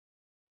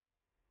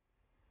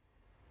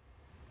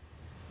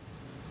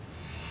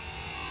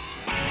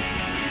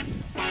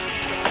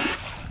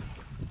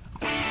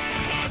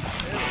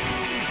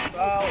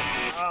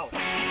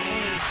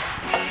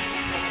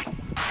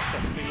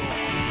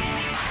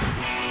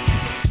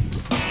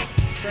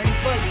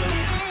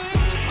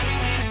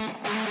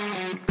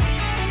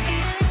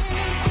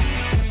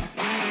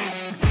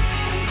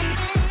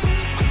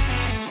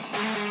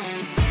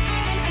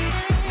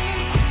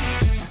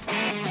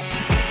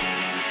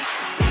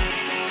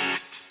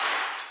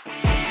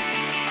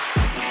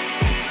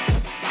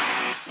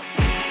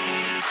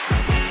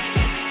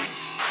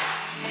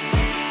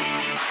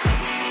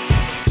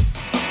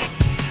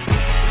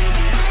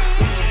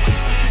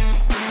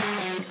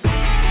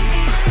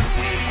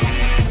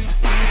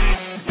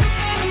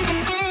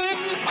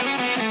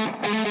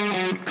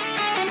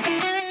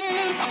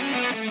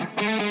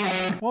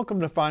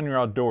Welcome to Find Your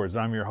Outdoors.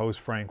 I'm your host,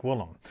 Frank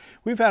Willem.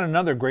 We've had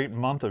another great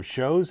month of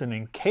shows, and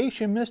in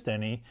case you missed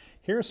any,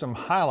 here are some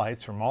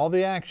highlights from all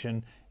the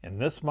action in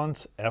this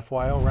month's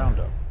FYO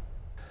Roundup.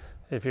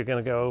 If you're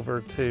going to go over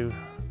to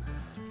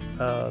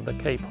the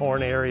Cape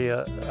Horn area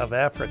of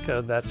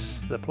Africa,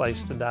 that's the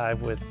place to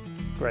dive with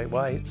great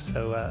whites.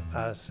 So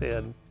I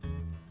said,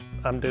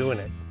 I'm doing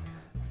it.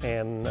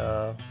 And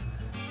I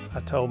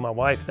told my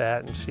wife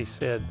that, and she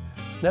said,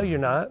 no, you're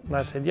not. And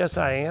I said, yes,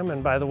 I am.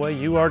 And by the way,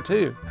 you are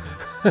too.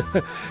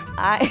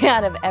 I,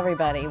 out of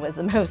everybody, was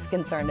the most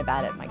concerned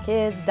about it. My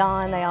kids,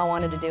 Dawn, they all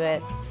wanted to do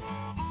it.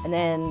 And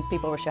then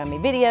people were showing me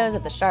videos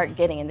of the shark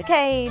getting in the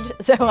cage.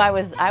 So I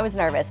was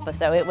nervous, but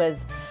so it was.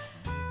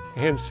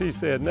 And she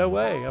said, no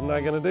way, I'm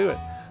not going to do it.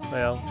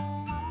 Well,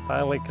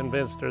 finally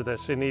convinced her that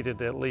she needed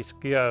to at least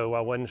go.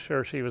 I wasn't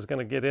sure she was going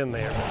to get in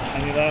there.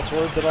 Any last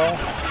words at all?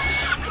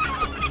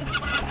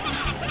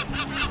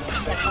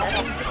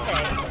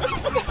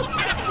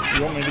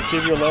 You want me to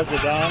give your love to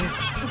Dawn?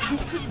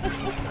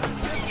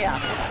 Yeah.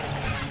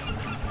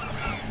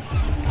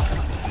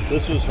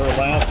 This was her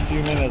last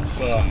few minutes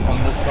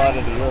on this side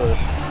of the earth.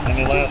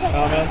 Any last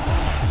comments?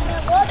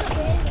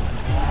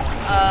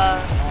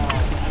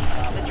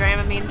 The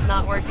Dramamine's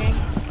not working.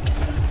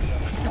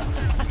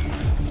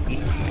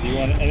 Do you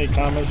want any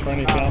comments for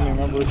any family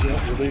members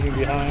you're leaving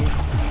behind?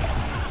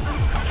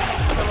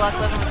 Good luck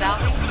living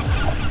without me.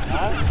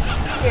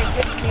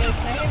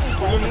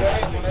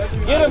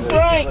 Get him,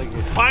 Frank!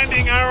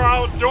 Finding our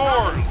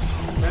outdoors!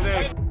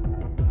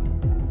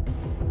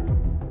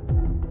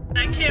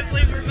 I can't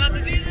believe we're about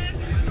to do this.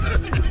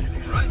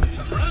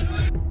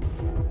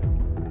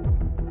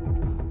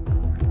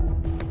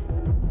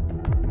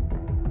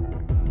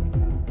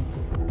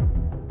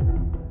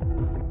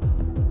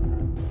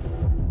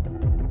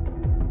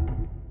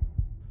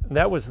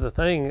 That was the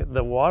thing,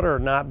 the water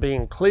not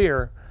being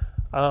clear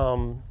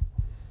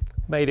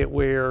made it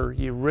where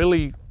you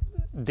really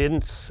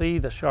didn't see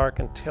the shark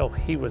until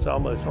he was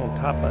almost on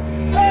top of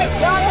you.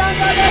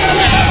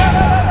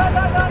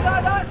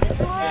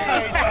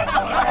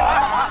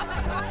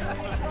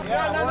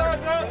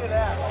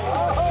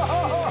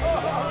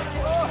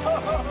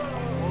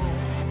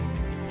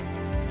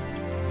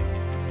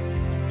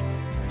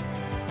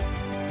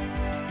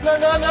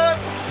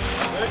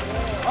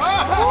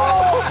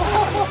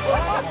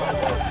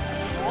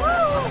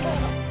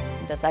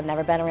 I've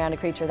never been around a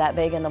creature that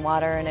big in the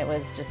water, and it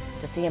was just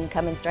to see him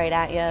coming straight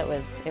at you, it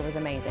was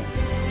amazing.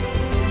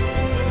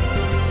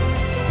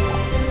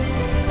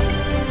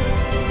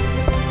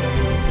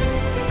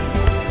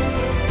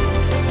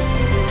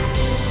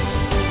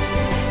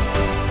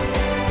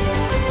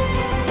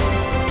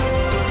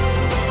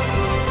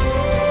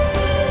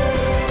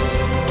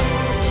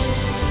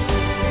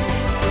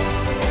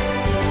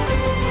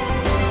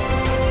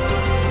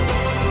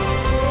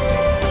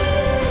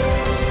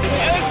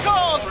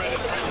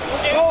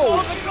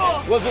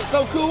 Was it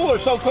so cool or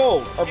so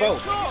cold? Or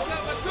both? Cool.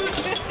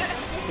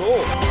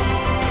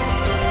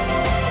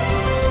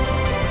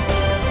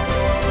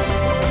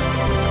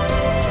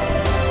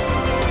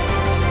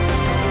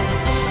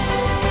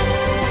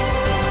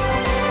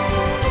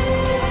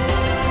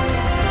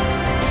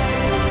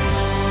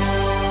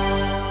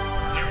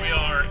 Here we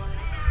are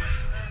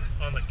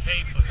on the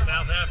Cape of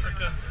South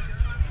Africa,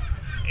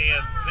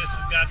 and this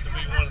has got to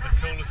be one of the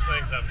coolest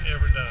things I've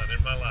ever done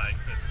in my life.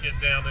 Is get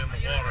down in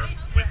the water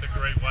with the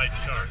great white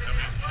shark. I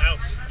mean, how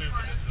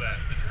stupid is that?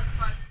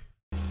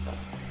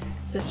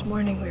 This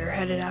morning we were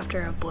headed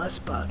after a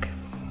blessed buck.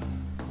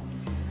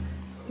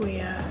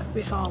 We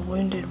saw a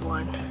wounded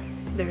one.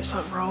 There was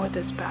something wrong with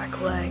his back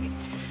leg,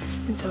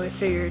 and so we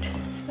figured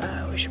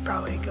we should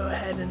probably go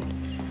ahead and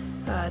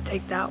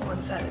take that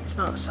one so that it's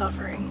not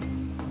suffering.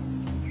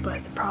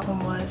 But the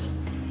problem was,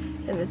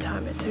 in the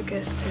time it took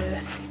us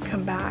to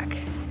come back,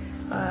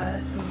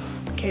 some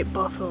Cape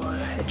buffalo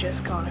had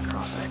just gone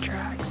across our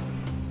tracks.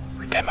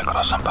 We came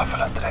across some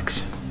buffalo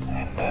tracks,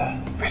 and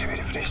very,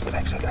 very fresh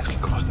tracks that actually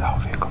crossed our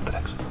vehicle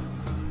tracks.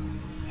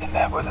 And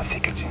there were the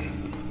thickets in,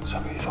 so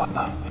we thought,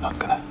 no, we're not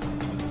gonna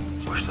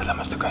push the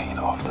limits to going in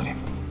after him.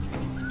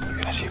 We're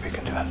gonna see if we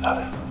can do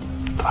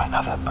try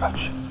another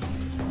approach.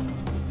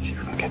 See if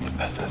we can get the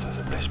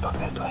place back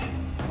that way.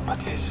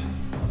 But yes,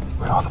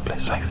 we'd rather play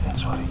safe than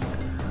sorry.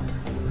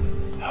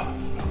 No,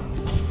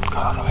 go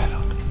other way around.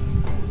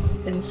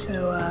 And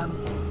so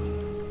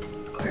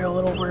we were a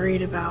little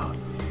worried about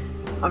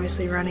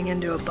obviously running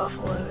into a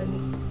buffalo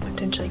and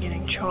potentially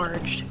getting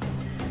charged.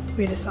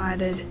 We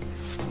decided,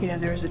 you know,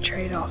 there was a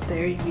trade-off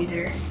there. You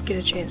either get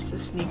a chance to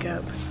sneak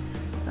up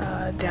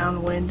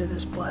downwind to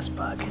this blessed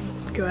buck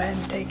and go ahead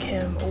and take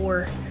him,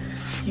 or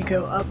you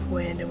go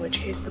upwind, in which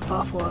case the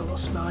buffalo will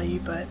smell you,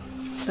 but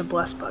the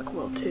blessed buck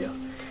will too.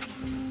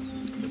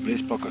 The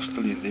blessed buck was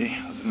still in there.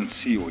 I didn't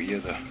see or hear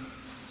the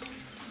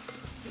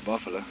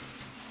buffalo,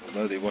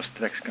 although there was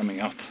tracks coming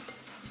out.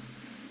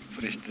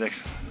 Fresh tracks,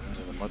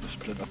 the mud was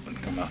split up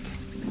and come out.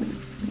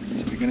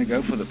 So we're going to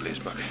go for the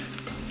blessed buck.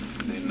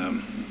 Then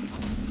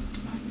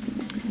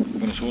we're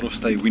going to sort of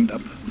stay wind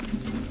up.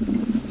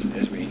 So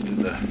as we enter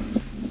the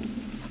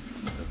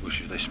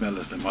bushes, they smell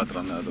is they might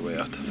run the other way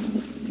out.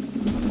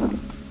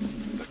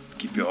 But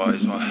keep your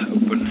eyes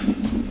open.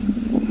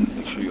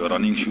 Make sure your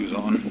running shoes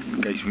are on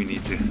in case we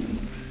need to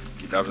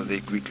get out of there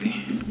quickly.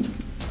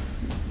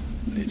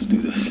 Let's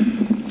do this.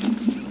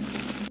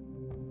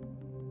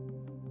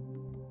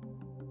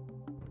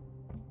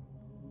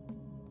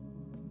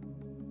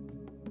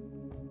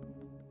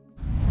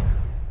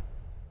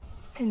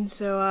 And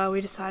so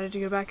we decided to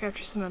go back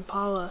after some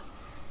impala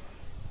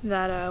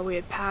that we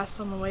had passed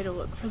on the way to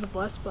look for the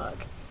blessed buck.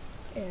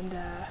 And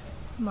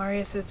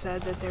Marius had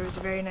said that there was a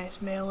very nice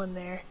male in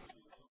there.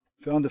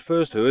 Found the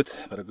first herd,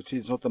 but I could see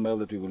it's not the male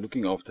that we were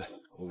looking after,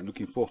 or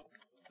looking for.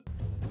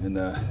 And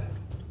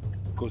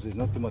because there's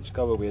not too much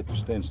cover, we had to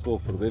stand still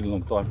for a very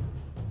long time.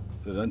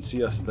 They don't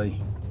see us. They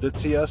did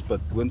see us,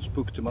 but weren't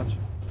spooked too much.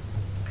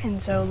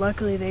 And so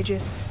luckily they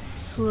just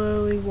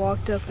slowly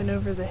walked up and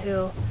over the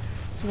hill.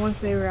 So once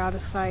they were out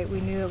of sight,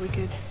 we knew that we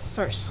could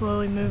start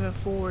slowly moving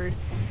forward,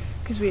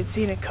 because we had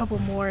seen a couple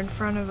more in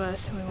front of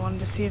us and we wanted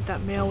to see if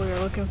that male we were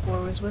looking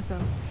for was with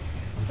them.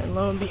 And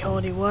lo and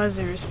behold, he was.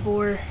 There was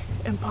 4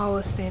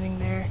 impalas standing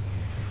there,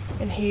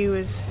 and he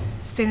was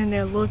standing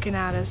there looking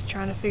at us,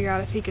 trying to figure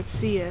out if he could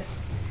see us.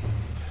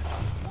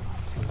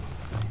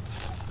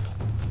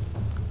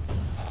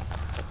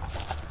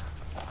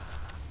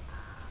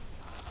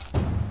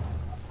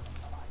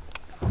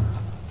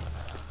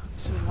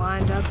 So we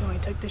lined up and we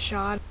took the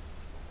shot.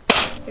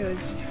 It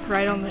was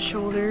right on the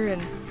shoulder,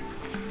 and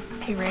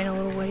he ran a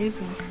little ways,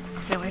 and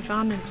then we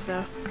found him.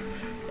 So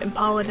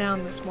impala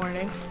down this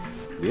morning.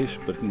 Yes,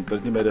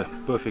 Brittany made a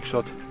perfect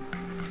shot.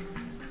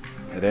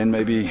 I ran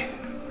maybe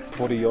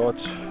 40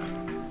 yards,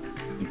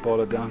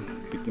 impala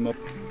down, picked him up,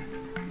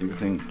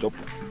 everything, job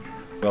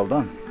well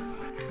done.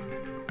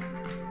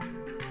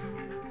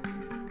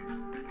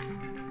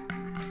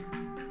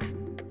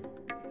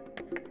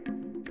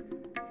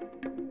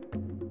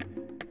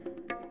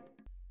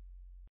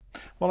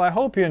 Well, I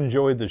hope you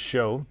enjoyed the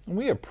show.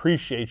 We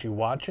appreciate you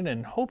watching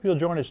and hope you'll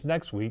join us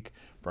next week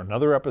for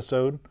another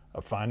episode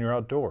of Find Your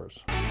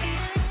Outdoors.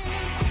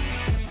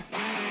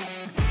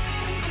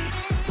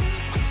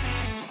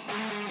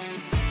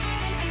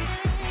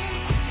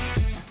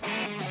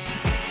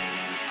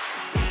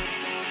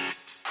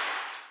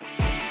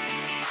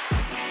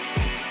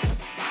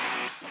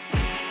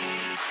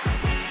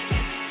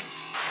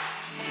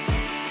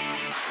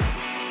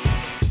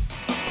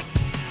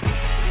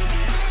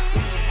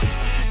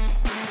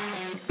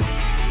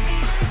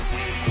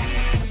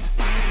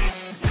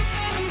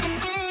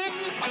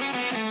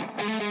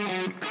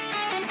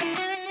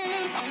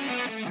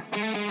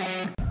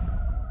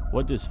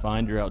 What does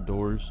Find Your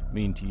Outdoors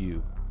mean to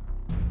you?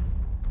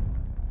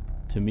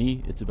 To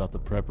me, it's about the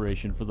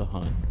preparation for the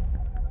hunt.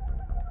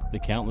 The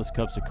countless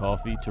cups of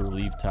coffee to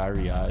relieve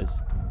tired eyes.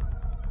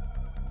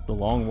 The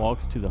long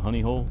walks to the honey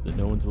hole that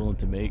no one's willing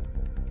to make.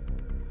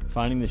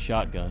 Finding the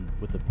shotgun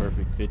with the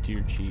perfect fit to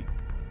your cheek.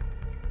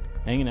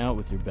 Hanging out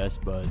with your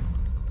best bud.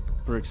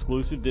 For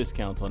exclusive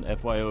discounts on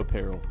FYO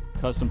apparel,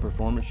 custom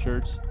performance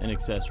shirts, and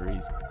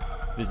accessories,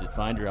 visit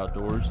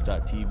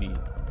findyouroutdoors.tv.